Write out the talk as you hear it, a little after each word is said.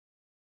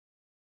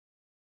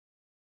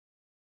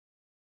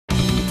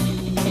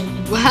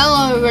Well,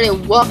 hello everybody,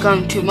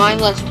 welcome to my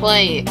Let's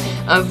Play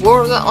of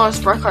Outlaws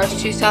Sprite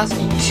Cars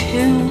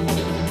 2002.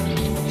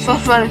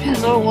 Sponsored by the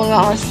Pencil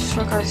Outlaws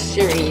Sprite Cars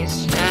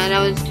series. And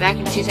that was back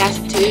in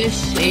 2002,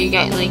 so you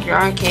got like your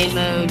arcade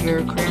mode,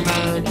 your career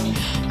mode,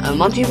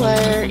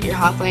 multiplayer, your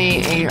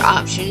hotplay, and your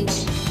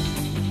options.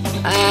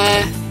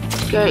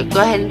 Go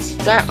ahead and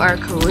start our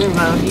career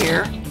mode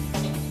here.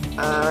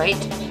 Alright.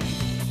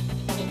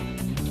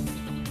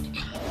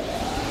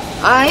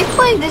 I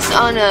played this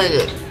on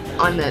the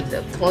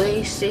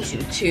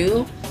PlayStation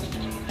 2.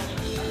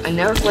 I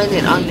never played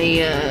it on the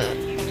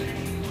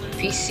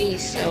PC,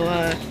 so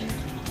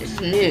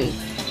it's new.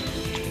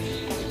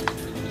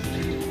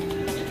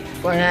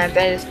 But I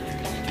bet it's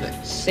the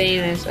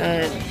same as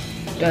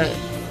the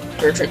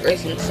Dirt Track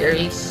Racing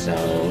series. So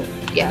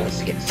yeah,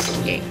 let's get this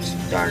game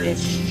started,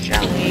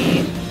 shall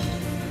we?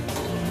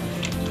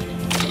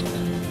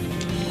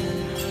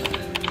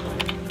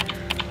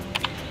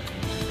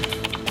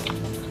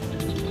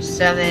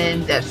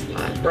 Seven, that's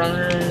my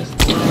brother's,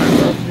 one of my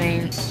brother's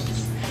names.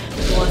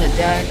 The one that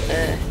died,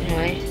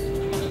 anyway.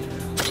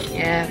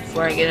 Yeah,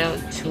 before I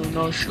get too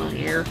emotional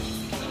here.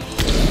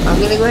 I'm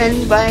gonna go ahead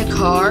and buy a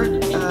car,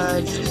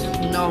 just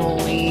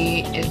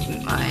normally, as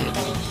my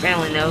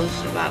family knows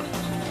about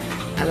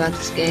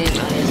this game.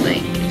 It's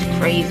like, it's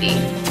crazy.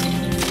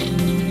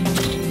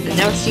 They've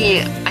never seen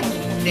it,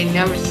 they've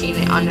never seen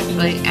it on the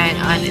play and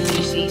on the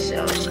PC,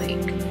 so it's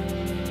like,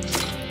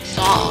 it's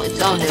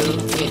all new.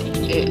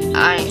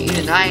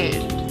 Even I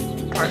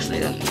personally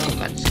don't know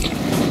about this game.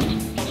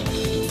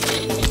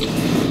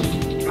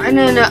 I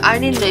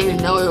didn't even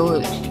know it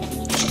was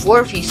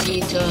for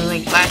PC until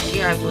like last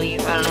year, I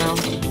believe. I don't know.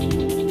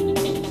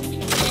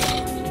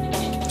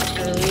 I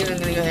believe I'm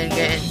gonna go ahead and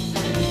get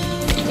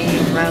the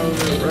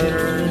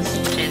rotors,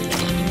 and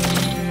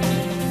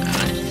I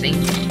think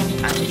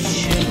I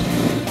should.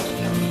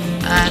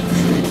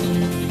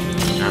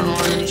 Actually, I don't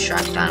want any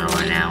shot down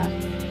right now.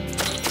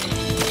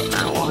 I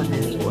don't want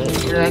any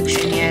weight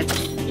reduction yet.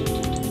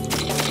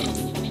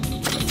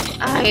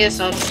 I guess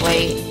I'll just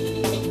wait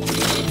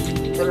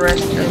for the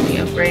rest of the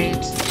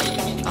upgrades.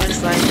 I'll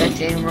just fly back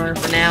to inverter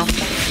for now.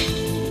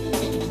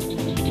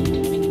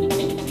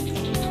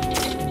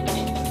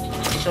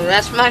 So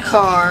that's my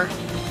car.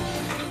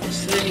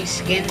 This smoothie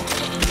skin.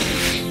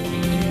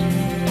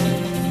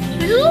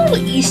 There's a little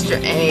Easter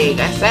egg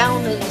I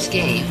found in this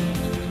game.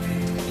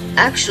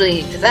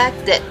 Actually, the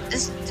fact that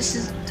this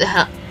is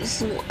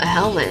a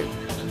helmet.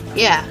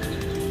 Yeah.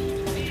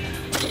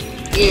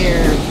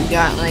 Here we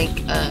got like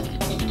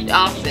the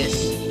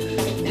office.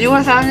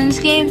 Anyone found in this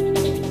game?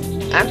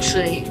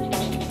 Actually,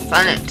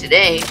 found it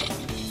today.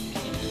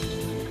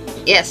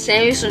 Yeah,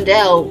 Sammy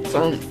Swindell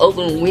from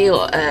Open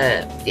Wheel,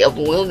 the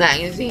Open Wheel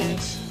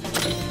magazines.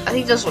 I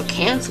think those were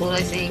canceled.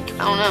 I think.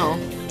 I don't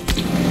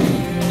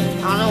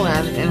know what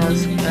happened to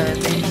those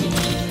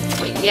things.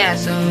 But yeah,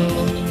 so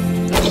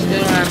let's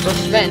do our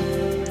first event.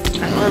 I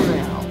don't remember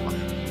now.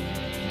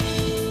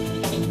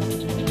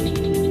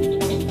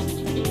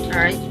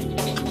 Alright,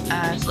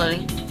 it's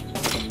loading.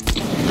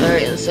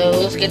 Alright, so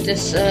let's get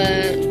this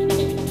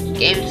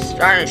game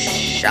started,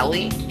 shall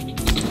we?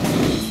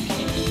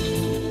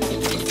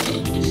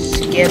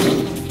 Skip.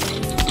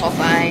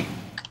 Qualify.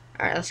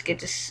 Alright, let's get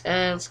this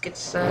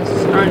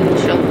started,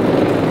 shall we?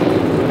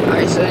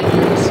 Alright, so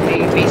this is the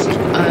basic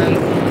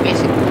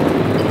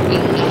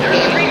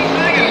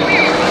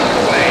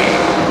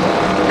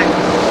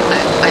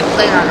I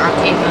played on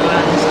arcade mode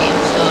on this game,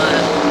 so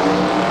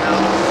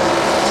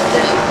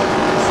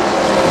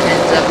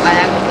I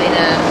haven't played a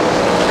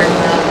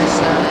tournament on this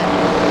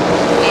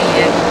game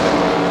yet.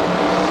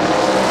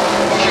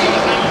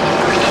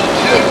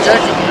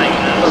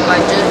 But by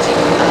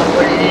judging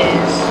what it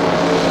is,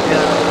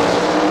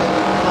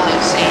 probably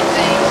the same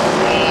thing.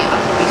 On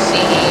the PC,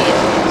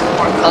 it's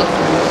more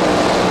colorful,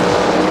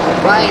 more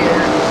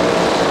brighter.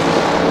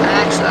 I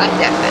actually like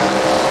that better.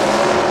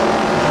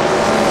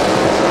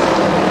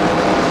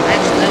 I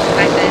actually like the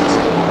fact that it's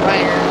more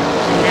brighter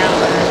than now,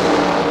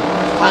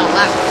 final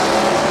lap.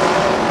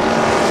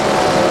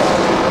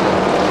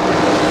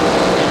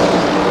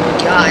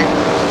 God.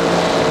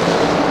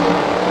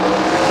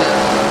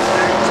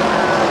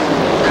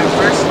 Our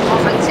first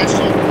qualifying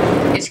session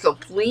is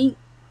complete.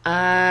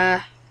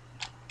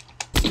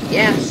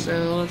 Yeah, so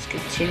let's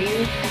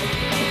continue.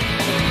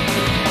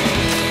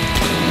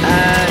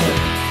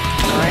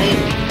 Alright,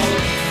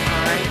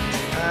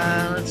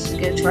 let's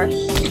get to our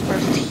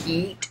first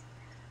heat.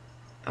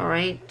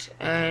 Alright,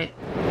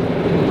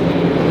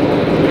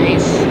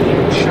 nice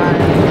shot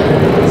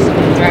of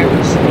some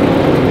drivers.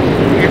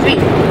 Your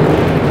feet.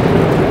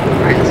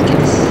 Alright, let's get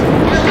this.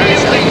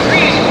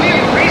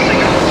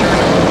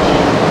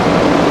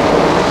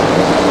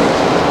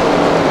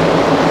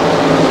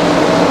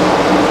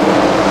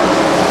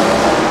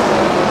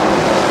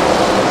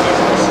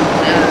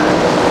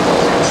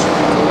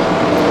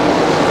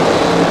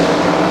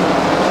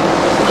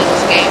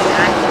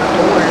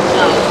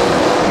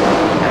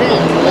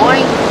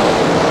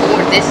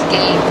 This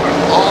game for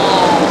all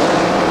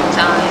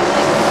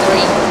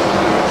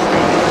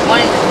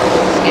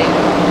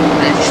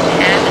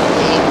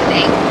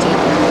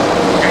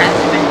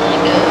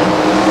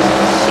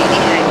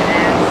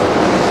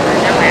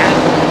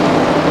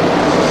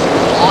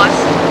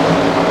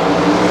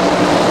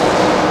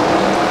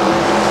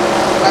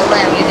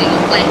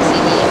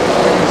legacy game.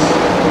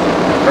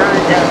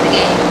 Burned out the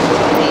game.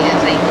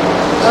 It's like,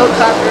 no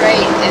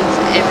copyright, it's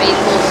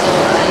available, so,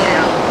 you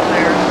know,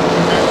 where,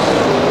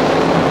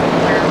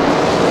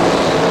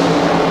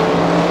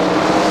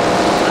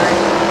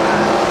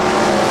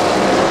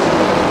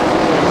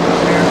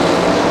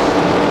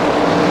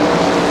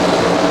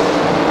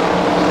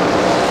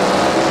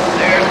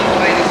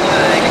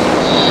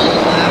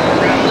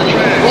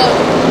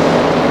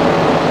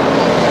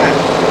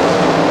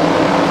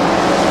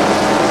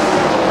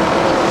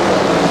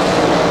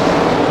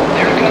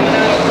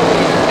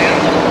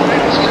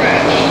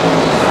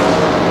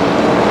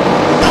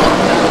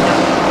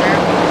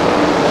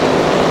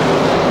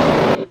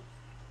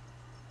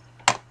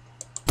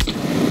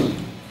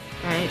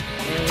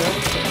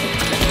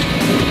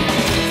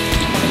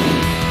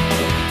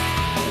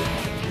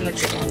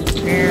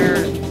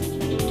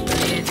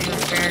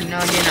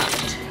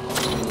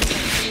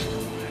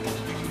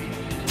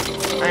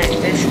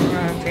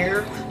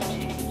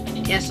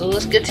 so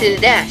let's get to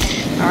the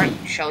dash. Alright,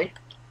 shall we?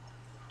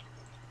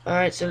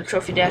 Alright, so the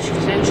trophy dash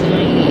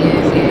essentially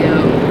is, you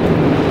know,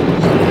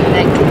 something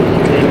that you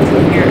can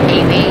improve your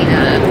aiming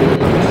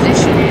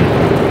position in.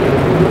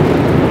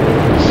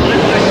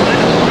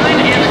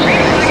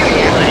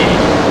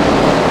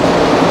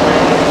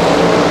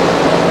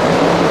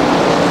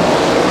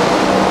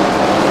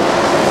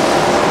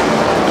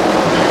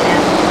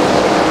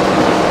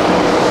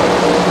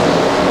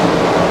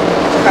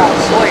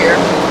 Sawyer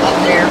up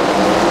there.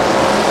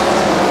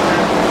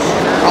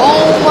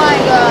 Oh my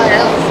god,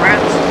 hell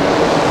fraps.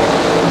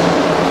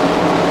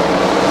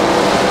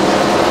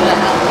 What the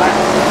hell, what?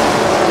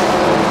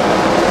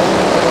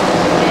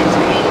 It's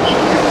raining in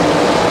here.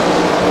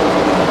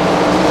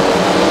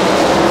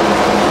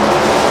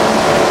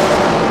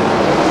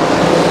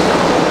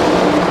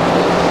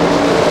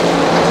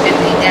 I should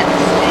think that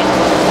this thing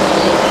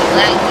will be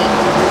laggy,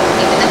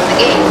 even if the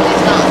game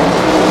is not.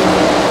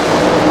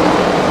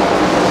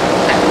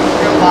 I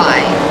don't know why.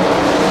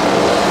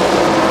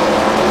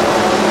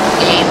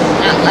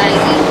 Not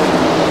lazy.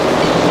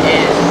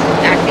 It is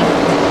acting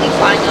completely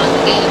fine on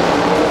the game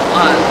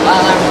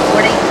while I'm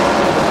recording.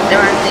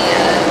 During the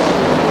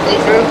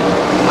playthrough,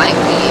 it might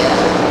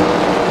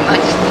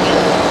just be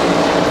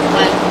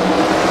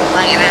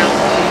flagging out.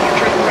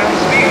 Trip around the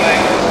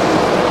speedway.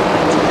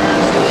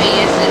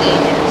 Yes, it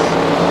is.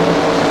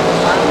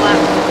 Final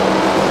lap.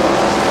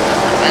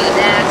 By the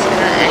dad's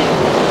gonna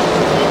actually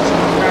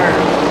start.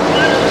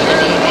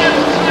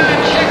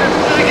 Checker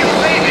flag is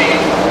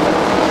waving.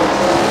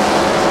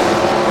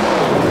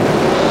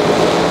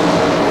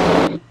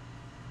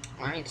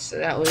 Alright, so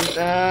that was,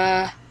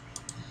 alright,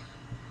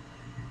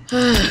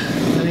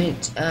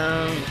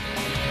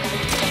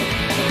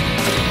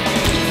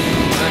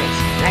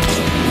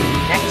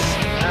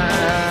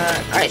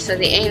 alright, so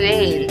the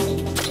A-main,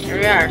 here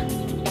we are,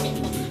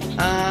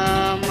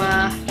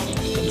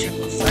 check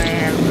if I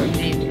have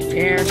any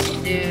repairs to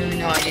do,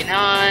 no I do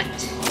not,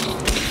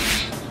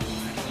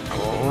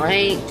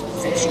 alright,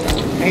 fish got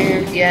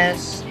repaired,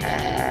 yes,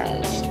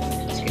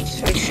 let's get this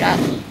first shot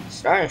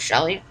started,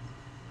 shall we?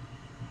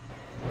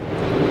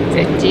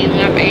 15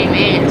 lap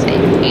A-main,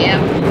 8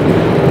 p.m.